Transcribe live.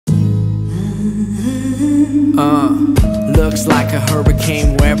Looks like a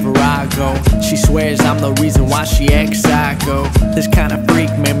hurricane wherever I go. She swears I'm the reason why she ex-psycho. This kind of freak,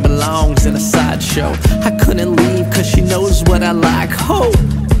 man, belongs in a sideshow. I couldn't leave cause she knows what I like. Oh,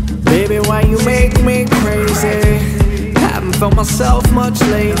 baby, why you make me crazy? Haven't felt myself much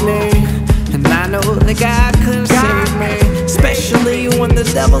lately, and I know that God couldn't save me, especially when the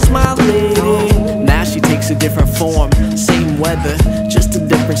devil's my lady. Now she takes a different form, same weather, just a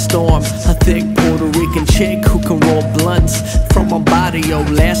different storm. A thick Puerto Rican chick who can roll blunts from my body, oh,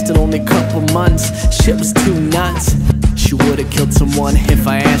 lasted only a couple months. Shit was too nuts. She would've killed someone if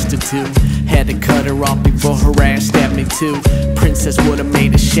I asked her to. Had to cut her off before her ass stabbed me too. Princess would've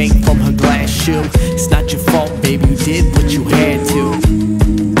made a shake from her glass shoe. It's not your fault, baby, you did what you had to.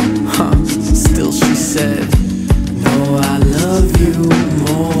 Still she said, no, I love you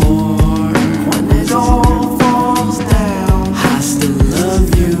more. When it all falls down, I still love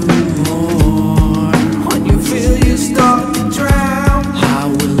you more. When you feel you start to drown, I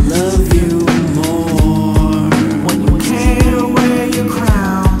will love you more. When you can't wear your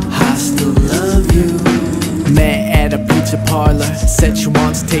crown, I still love you. Met at a pizza parlor, said she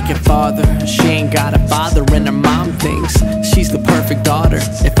wants to take it farther. She ain't got a father and her mom thinks she's the perfect daughter.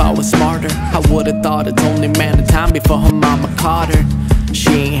 If I was smarter, I would've thought it's only a matter of time before her mama caught her. She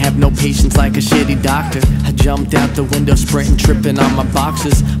ain't have no patience like a shitty doctor. I jumped out the window sprinting, tripping on my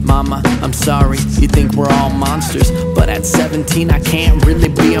boxes. Mama, I'm sorry, you think we're all monsters, but at 17 I can't really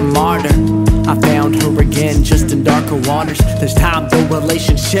be a martyr. I found her again, just in darker waters. This time the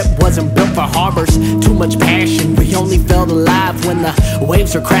relationship wasn't built for harbors. Too much passion, we only felt alive when the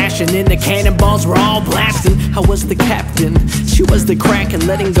waves were crashing and the cannonballs were all blasting. I was the captain, she was the crack, and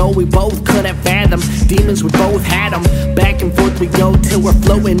letting go we both couldn't fathom. Demons, we both had them. Back and forth we go till we're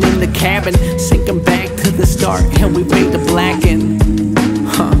floating in the cabin, sinking back to the start and we paid the blacken.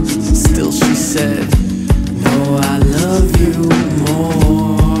 Still she said, no, I love you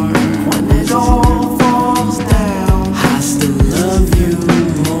more. When it all falls down, I still love you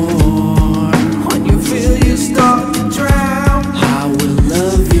more. When you feel you start to drown, I will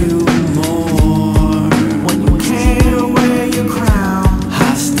love you more. When you can't wear your crown,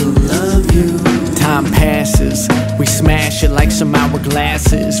 I still love you. Time passes, we smash it like some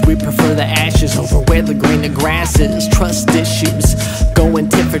hourglasses. We prefer the ashes over where the greener grass is. Trust issues, going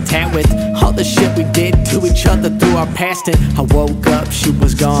tit for tat with all the shit we did to each other through our past. And I woke up, she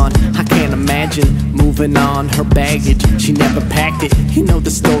was gone. I can't imagine moving on her baggage. She never packed it, you know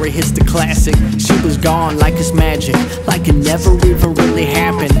the story, hits the classic. She was gone like it's magic, like it never even really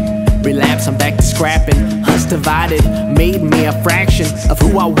happened. Relapse, I'm back to scrapping. Us divided made me a fraction of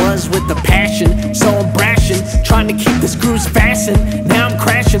who I was with the passion. So I'm brashing, trying to keep the screws fastened. Now I'm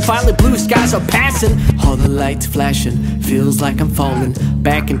crashing, finally blue skies are passing. All the lights flashing, feels like I'm falling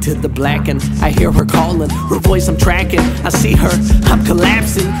back into the black, and I hear her calling. Her voice I'm tracking, I see her, I'm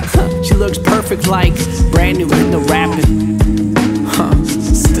collapsing. She looks perfect, like brand new in the rapping.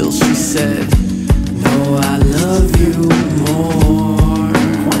 Still she said, no, I love you more.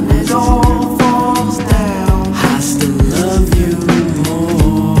 When it all falls down, I still love you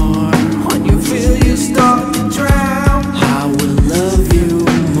more. When you feel you start to drown, I will love you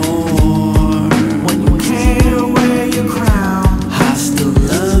more. When you can't wear your crown, I still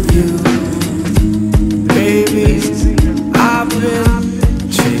love you. Baby, I've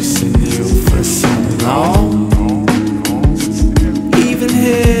been chasing you for so long. Even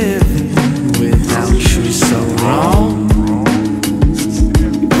heaven without you so wrong.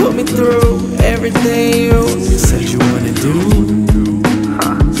 Put me through everything you said you wouldn't do.